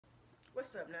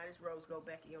What's up now? This Rose go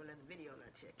back in on another video and I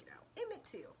check it out. Emmitt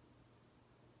Till,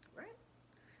 right?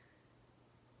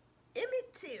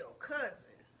 Emmitt Till, cousin,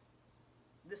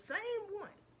 the same one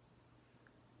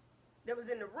that was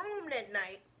in the room that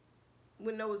night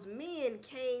when those men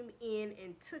came in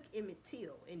and took Emmitt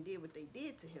Till and did what they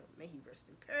did to him. May he rest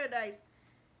in paradise.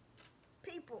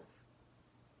 People,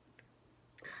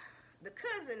 the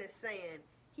cousin is saying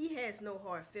he has no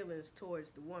hard feelings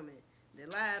towards the woman that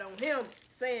lied on him,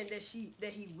 saying that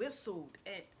he whistled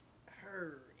at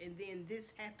her and then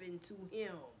this happened to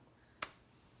him.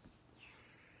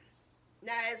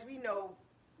 Now, as we know,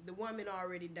 the woman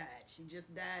already died. She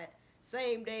just died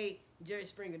same day Jerry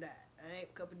Springer died. Alright,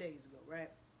 a couple days ago, right?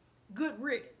 Good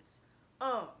riddance.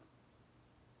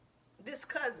 This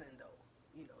cousin though,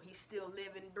 he's still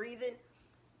living, breathing.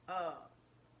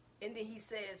 And then he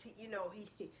says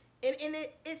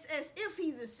it's as if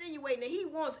he's insinuating that he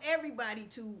wants everybody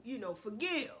to,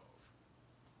 forgive.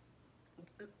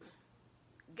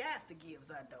 God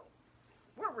forgives, I don't.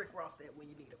 Where Rick Ross at when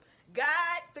you need him?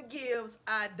 God forgives,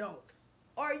 I don't.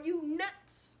 Are you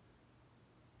nuts?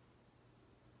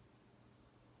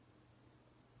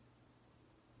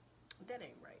 That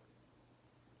ain't right.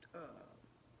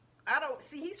 I don't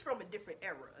see. He's from a different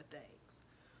era of things,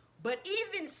 but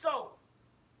even so,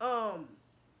 I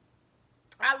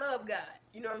love God.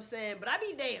 You know what I'm saying? But I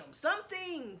be damned. Some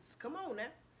things, come on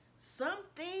now. Some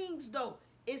things though,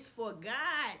 it's for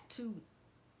God to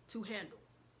handle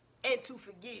and to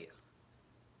forgive.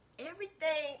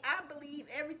 Everything, I believe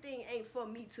everything ain't for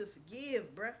me to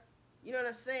forgive, bruh. You know what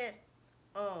I'm saying?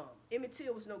 Emmitt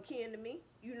Till was no kin to me.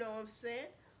 You know what I'm saying?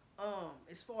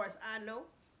 As far as I know.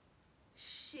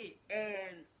 Shit.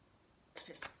 And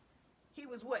he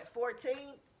was what,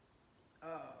 14? Oh,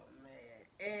 man.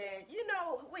 And,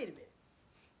 wait a minute.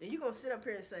 And you gonna sit up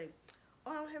here and say,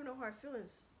 oh, I don't have no hard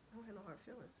feelings. I don't have no hard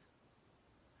feelings.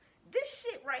 This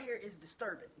shit right here is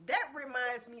disturbing. That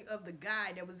reminds me of the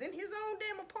guy that was in his own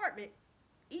damn apartment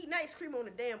eating ice cream on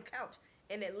the damn couch,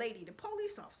 and that lady, the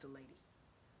police officer lady,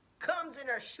 comes in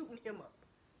there shooting him up.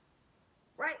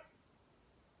 Right?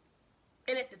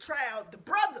 And at the trial, the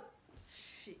brother,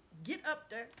 get up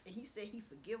there, and he said he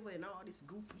forgive her and all this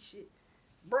goofy shit.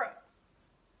 Bruh.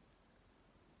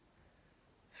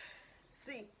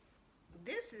 See,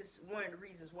 this is one of the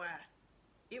reasons why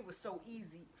it was so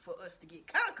easy for us to get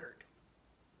conquered.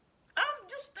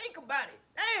 Just think about it.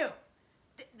 Damn.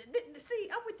 See,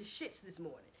 I'm with the shits this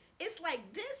morning. It's like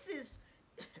this is...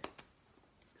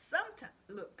 Sometimes...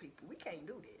 Look, people, we can't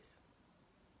do this.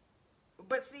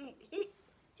 But see,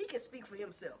 he can speak for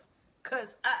himself.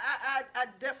 Because I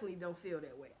definitely don't feel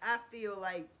that way. I feel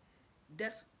like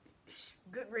that's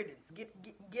good riddance.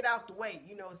 Get out the way.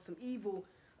 Some evil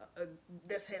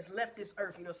that has left this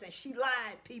earth. You know what I'm saying? She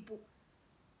lied, people.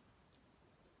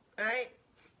 Alright?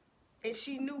 And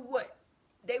she knew what?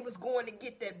 They was going to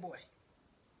get that boy.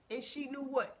 And she knew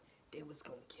what? They was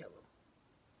going to kill him.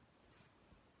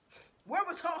 Where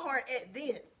was her heart at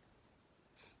then?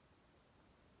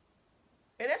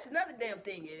 And that's another damn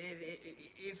thing.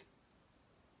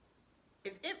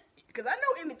 Because I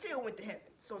know Emmitt Till went to heaven.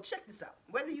 So check this out.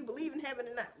 Whether you believe in heaven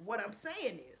or not, what I'm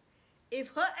saying is, if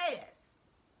her ass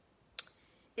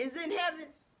is in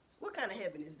heaven, what kind of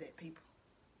heaven is that, people?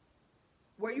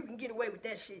 Where you can get away with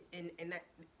that shit and that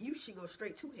you should go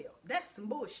straight to hell. That's some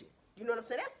bullshit. You know what I'm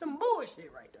saying? That's some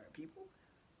bullshit right there, people.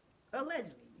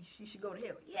 Allegedly, she should go to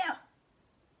hell. Yeah.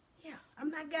 Yeah. I'm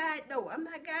not God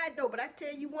though. But I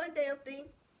tell you one damn thing.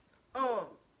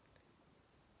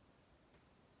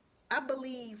 I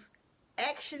believe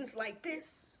actions like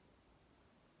this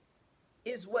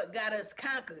is what got us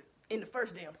conquered in the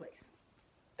first damn place.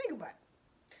 Think about it.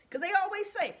 Because they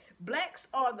always say black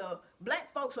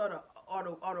folks are the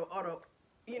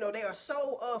they are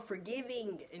so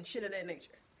forgiving and shit of that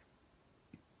nature.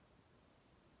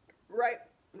 Right?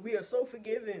 We are so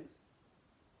forgiving.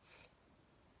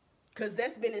 Because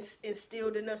that's been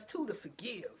instilled in us too, to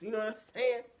forgive. You know what I'm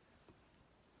saying?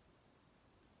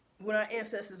 When our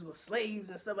ancestors were slaves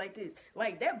and stuff like this.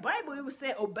 Like that Bible, it was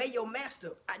saying obey your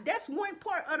master. That's one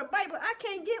part of the Bible I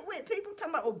can't get with. People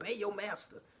talking about obey your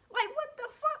master. Like what the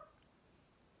fuck?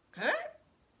 Huh?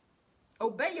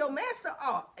 Obey your master?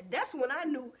 Oh, that's when I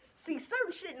knew. See,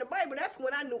 certain shit in the Bible, that's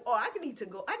when I knew, I need to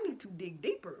dig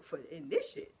deeper in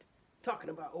this shit. Talking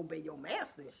about obey your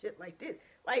master and shit like this.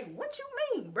 Like, what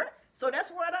you mean, bruh? So that's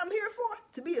what I'm here for?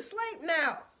 To be a slave?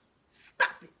 Now,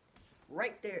 stop it.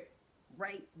 Right there.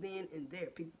 Right then and there,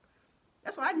 people.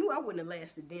 That's why I knew I wouldn't have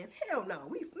lasted then. Hell no.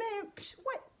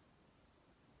 What?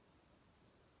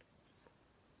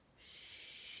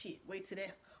 Shit, wait till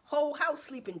that whole house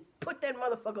sleeping, put that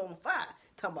motherfucker on fire.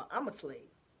 Talking about I'm a slave.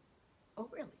 Oh,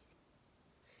 really?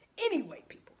 Anyway,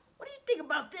 people, what do you think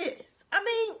about this? I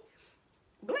mean,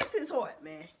 bless his heart,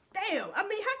 man. Damn. I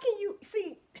mean, how can you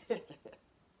see?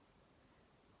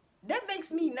 That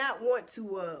makes me not want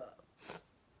to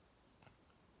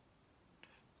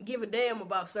give a damn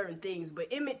about certain things. But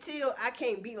Emmitt Till, I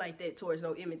can't be like that towards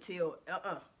no Emmitt Till.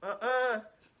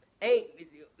 Ain't,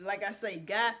 like I say,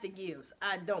 God forgives.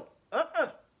 I don't.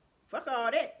 Fuck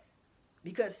all that.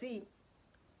 Because see,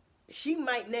 she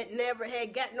might not never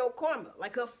had got no karma.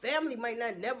 Like her family might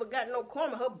not never got no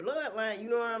karma. Her bloodline, you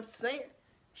know what I'm saying?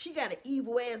 She got an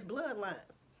evil ass bloodline.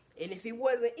 And if it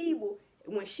wasn't evil,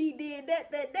 when she did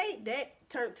that day,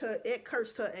 that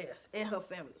cursed her ass and her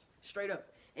family. Straight up.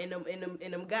 And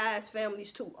them guys'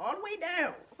 families too. All the way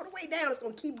down. All the way down. It's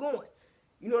gonna keep going.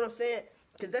 You know what I'm saying?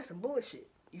 Because that's some bullshit.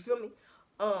 You feel me?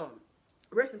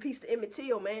 Rest in peace to Emmitt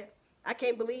Till, man. I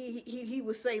can't believe he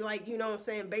would say, like, you know what I'm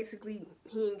saying, basically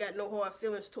he ain't got no hard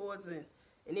feelings towards and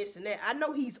this and that. I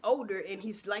know he's older and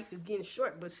his life is getting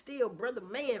short, but still, brother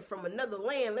man from another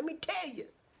land, let me tell you.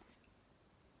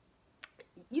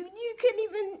 You couldn't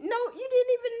even know, you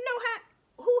didn't even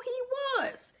know who he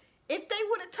was. If they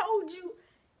would have told you,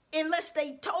 unless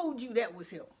they told you that was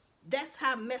him. That's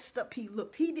how messed up he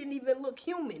looked. He didn't even look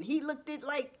human. He looked it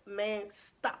like, man,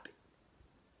 stop it.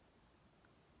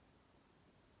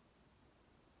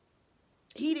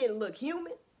 He didn't look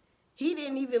human. He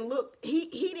didn't even look, he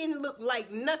didn't look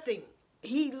like nothing.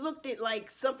 He looked it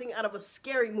like something out of a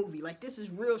scary movie. Like, this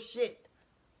is real shit.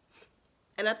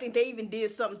 And I think they even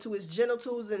did something to his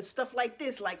genitals and stuff like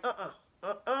this. Like,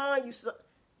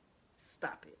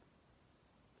 stop it.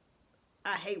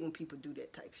 I hate when people do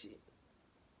that type shit.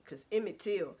 Because Emmitt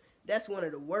Till, that's one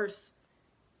of the worst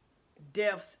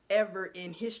deaths ever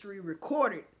in history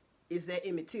recorded, is that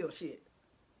Emmitt Till shit.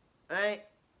 Alright?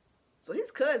 So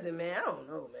his cousin, man, I don't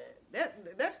know, man.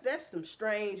 That's some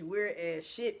strange, weird ass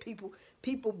shit.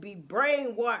 People be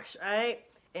brainwashed, alright?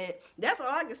 And that's all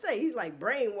I can say. He's like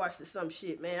brainwashed to some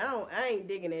shit, man. I ain't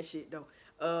digging that shit though.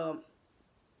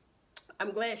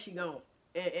 I'm glad she gone.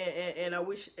 And I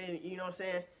wish, and you know what I'm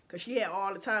saying? Because she had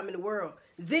all the time in the world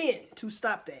then to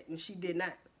stop that, and she did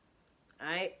not.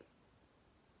 Alright?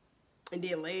 And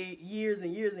then years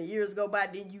and years and years go by,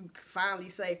 then you finally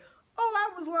say, oh,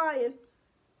 I was lying.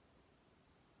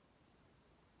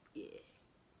 Yeah.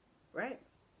 Right?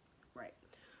 Right.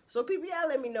 So people, y'all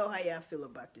let me know how y'all feel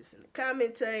about this in the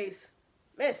comments.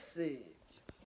 Message.